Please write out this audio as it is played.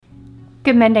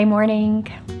Good Monday morning.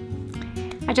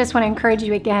 I just want to encourage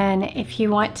you again, if you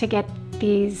want to get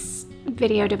these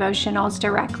video devotionals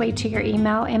directly to your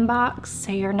email inbox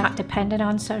so you're not dependent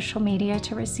on social media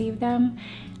to receive them,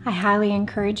 I highly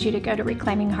encourage you to go to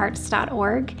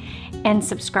reclaiminghearts.org and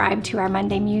subscribe to our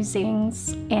Monday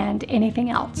musings and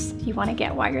anything else you want to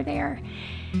get while you're there.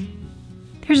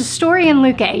 There's a story in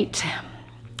Luke 8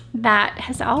 that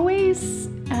has always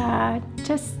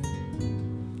just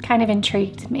kind of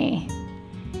intrigued me.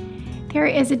 There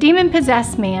is a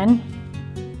demon-possessed man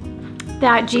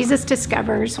that Jesus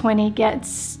discovers when he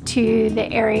gets to the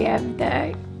area of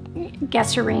the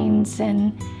Gerasenes,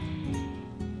 and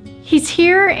he's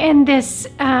here, and this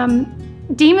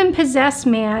demon-possessed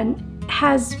man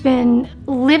has been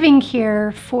living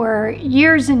here for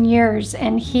years and years,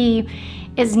 and he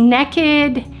is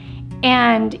naked,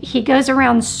 and he goes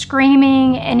around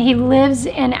screaming, and he lives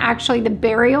in actually the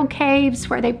burial caves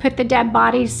where they put the dead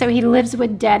bodies, so he lives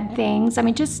with dead things. I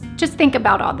mean, just think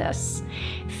about all this.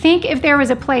 Think if there was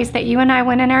a place that you and I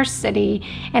went in our city,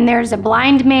 and there's a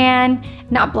blind man,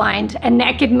 a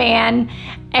naked man,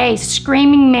 a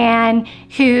screaming man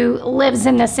who lives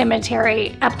in the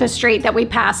cemetery up the street that we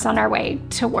pass on our way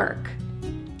to work.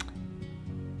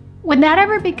 Would that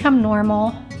ever become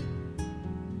normal?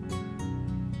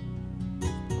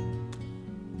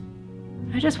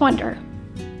 I just wonder,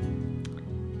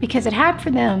 because it had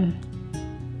for them.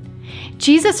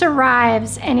 Jesus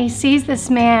arrives and he sees this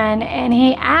man and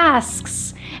he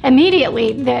asks,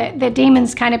 immediately the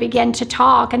demons kind of begin to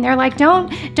talk, and they're like,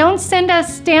 don't send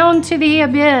us down to the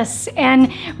abyss.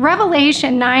 And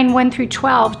Revelation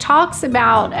 9:1-12 talks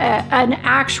about an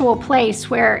actual place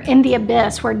where in the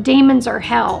abyss where demons are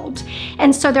held.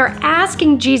 And so they're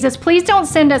asking Jesus, please don't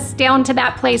send us down to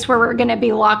that place where we're going to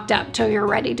be locked up till you're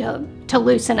ready to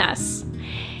loosen us.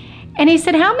 And he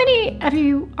said, how many of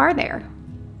you are there?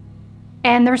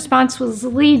 And the response was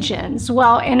legions.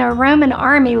 Well, in a Roman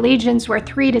army, legions were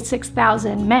 3,000 to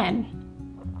 6,000 men.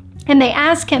 And they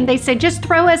asked him, they said, just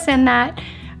throw us in that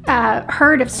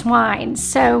herd of swine.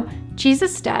 So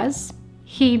Jesus does.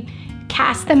 He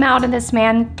casts them out of this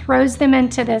man, throws them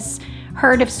into this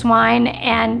herd of swine,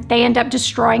 and they end up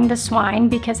destroying the swine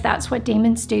because that's what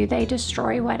demons do. They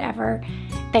destroy whatever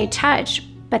they touch.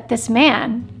 But this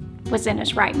man was in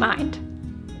his right mind.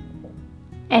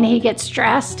 And he gets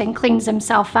dressed and cleans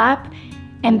himself up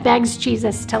and begs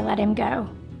Jesus to let him go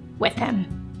with him.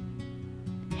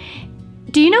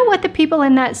 Do you know what the people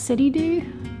in that city do?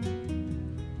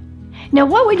 Now,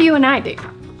 what would you and I do?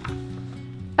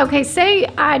 Okay, say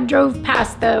I drove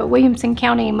past the Williamson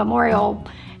County Memorial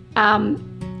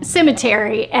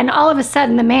Cemetery, and all of a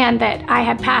sudden the man that I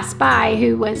had passed by,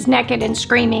 who was naked and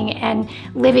screaming and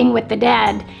living with the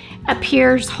dead,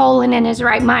 appears whole and in his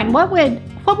right mind. What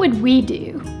would we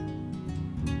do?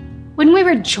 Wouldn't we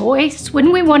rejoice?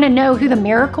 Wouldn't we want to know who the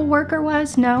miracle worker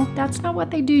was? No, that's not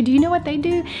what they do. Do you know what they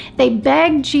do? They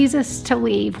beg Jesus to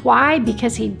leave. Why?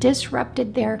 Because he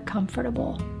disrupted their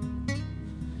comfortable.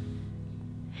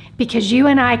 Because you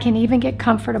and I can even get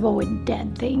comfortable with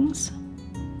dead things.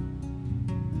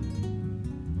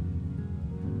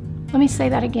 Let me say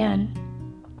that again.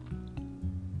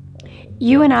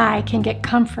 You and I can get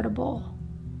comfortable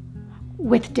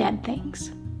with dead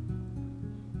things.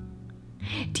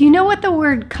 Do you know what the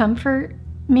word comfort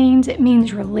means? It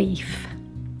means relief.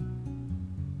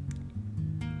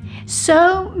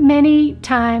 So many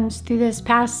times through this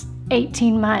past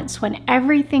 18 months, when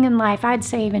everything in life, I'd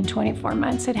say even 24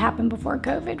 months, it happened before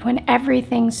COVID, when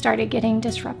everything started getting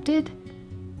disrupted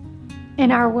in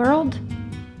our world,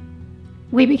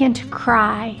 we begin to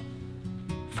cry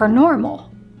for normal.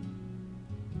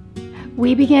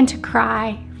 We begin to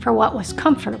cry for what was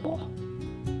comfortable.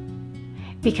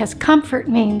 Because comfort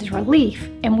means relief,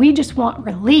 and we just want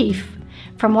relief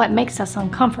from what makes us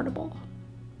uncomfortable.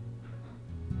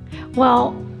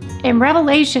 Well, in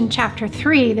Revelation chapter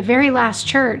 3, the very last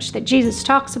church that Jesus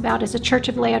talks about is the church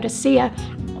of Laodicea.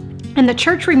 And the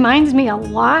church reminds me a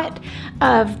lot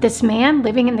of this man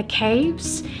living in the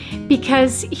caves,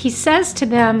 because he says to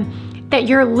them that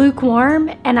you're lukewarm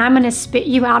and I'm going to spit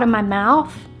you out of my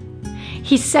mouth.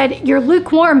 He said, you're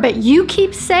lukewarm, but you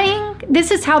keep saying,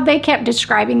 this is how they kept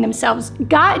describing themselves.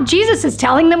 Jesus is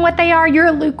telling them what they are. You're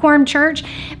a lukewarm church.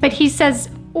 But he says,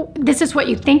 this is what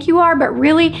you think you are, but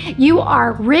really you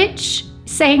are rich,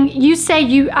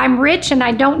 I'm rich and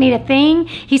I don't need a thing.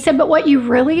 He said, but what you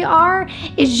really are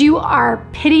is you are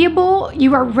pitiable,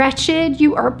 you are wretched,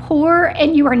 you are poor,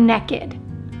 and you are naked.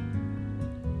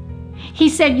 He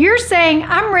said, you're saying,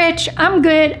 I'm rich, I'm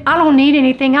good, I don't need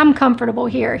anything, I'm comfortable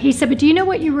here. He said, but do you know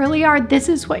what you really are? This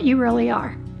is what you really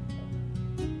are.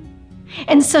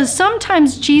 And so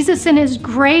sometimes Jesus, in his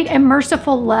great and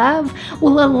merciful love,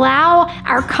 will allow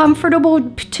our comfortable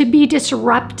to be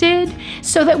disrupted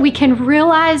so that we can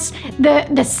realize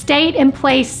the state and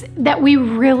place that we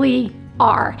really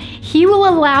are. He will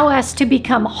allow us to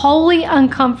become wholly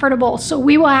uncomfortable so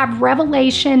we will have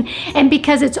revelation, and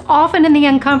because it's often in the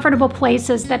uncomfortable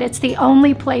places that it's the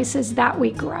only places that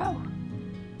we grow.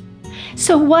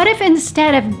 So what if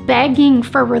instead of begging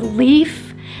for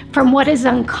relief from what is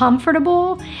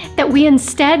uncomfortable, that we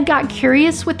instead got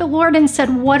curious with the Lord and said,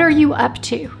 what are you up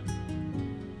to?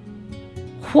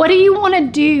 What do you want to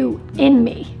do in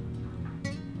me?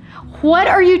 What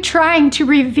are you trying to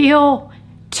reveal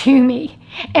to me?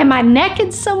 Am I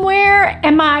naked somewhere?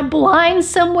 Am I blind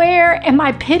somewhere? Am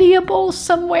I pitiable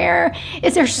somewhere?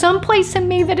 Is there some place in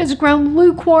me that has grown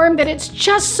lukewarm, that it's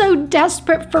just so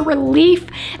desperate for relief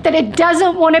that it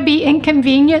doesn't want to be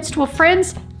inconvenienced? Well,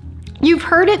 friends, you've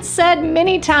heard it said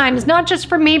many times, not just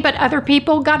from me, but other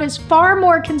people, God is far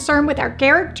more concerned with our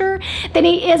character than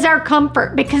he is our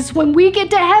comfort. Because when we get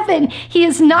to heaven, he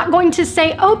is not going to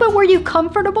say, oh, but were you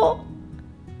comfortable?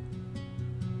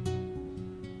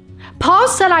 Paul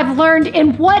said, I've learned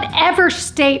in whatever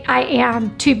state I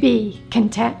am to be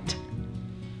content.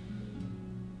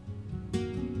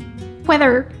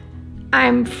 Whether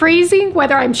I'm freezing,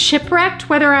 whether I'm shipwrecked,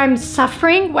 whether I'm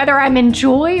suffering, whether I'm in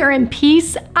joy or in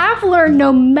peace, I've learned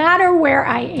no matter where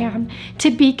I am to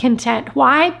be content.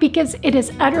 Why? Because it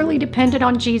is utterly dependent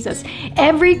on Jesus.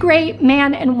 Every great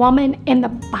man and woman in the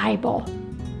Bible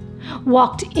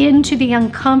walked into the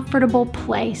uncomfortable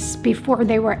place before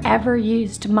they were ever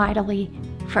used mightily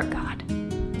for God.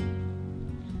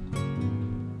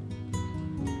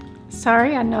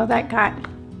 Sorry, I know that got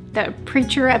the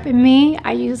preacher up in me.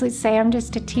 I usually say I'm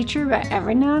just a teacher, but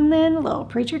every now and then a little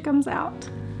preacher comes out.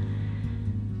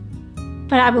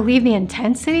 But I believe the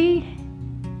intensity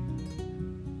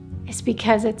is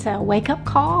because it's a wake-up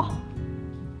call.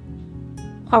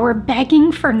 While we're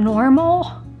begging for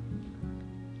normal,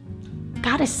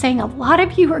 God is saying a lot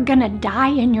of you are going to die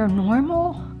in your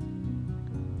normal.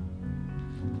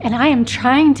 And I am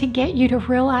trying to get you to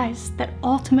realize that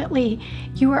ultimately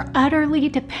you are utterly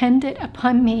dependent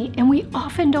upon me. And we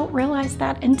often don't realize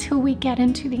that until we get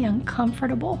into the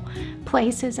uncomfortable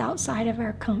places outside of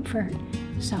our comfort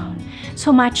zone.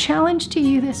 So my challenge to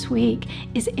you this week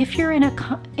is, if you're in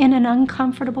an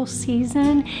uncomfortable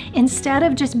season, instead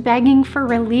of just begging for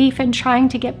relief and trying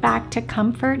to get back to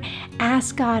comfort,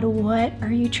 ask God, what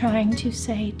are you trying to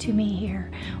say to me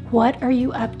here? What are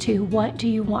you up to? What do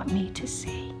you want me to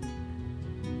see?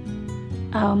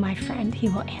 Oh, my friend, he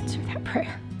will answer that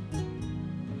prayer.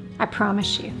 I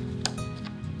promise you,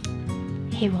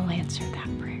 he will answer that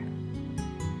prayer.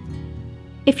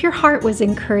 If your heart was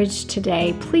encouraged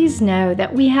today, please know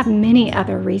that we have many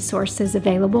other resources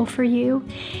available for you.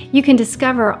 You can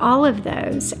discover all of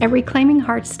those at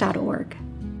reclaiminghearts.org.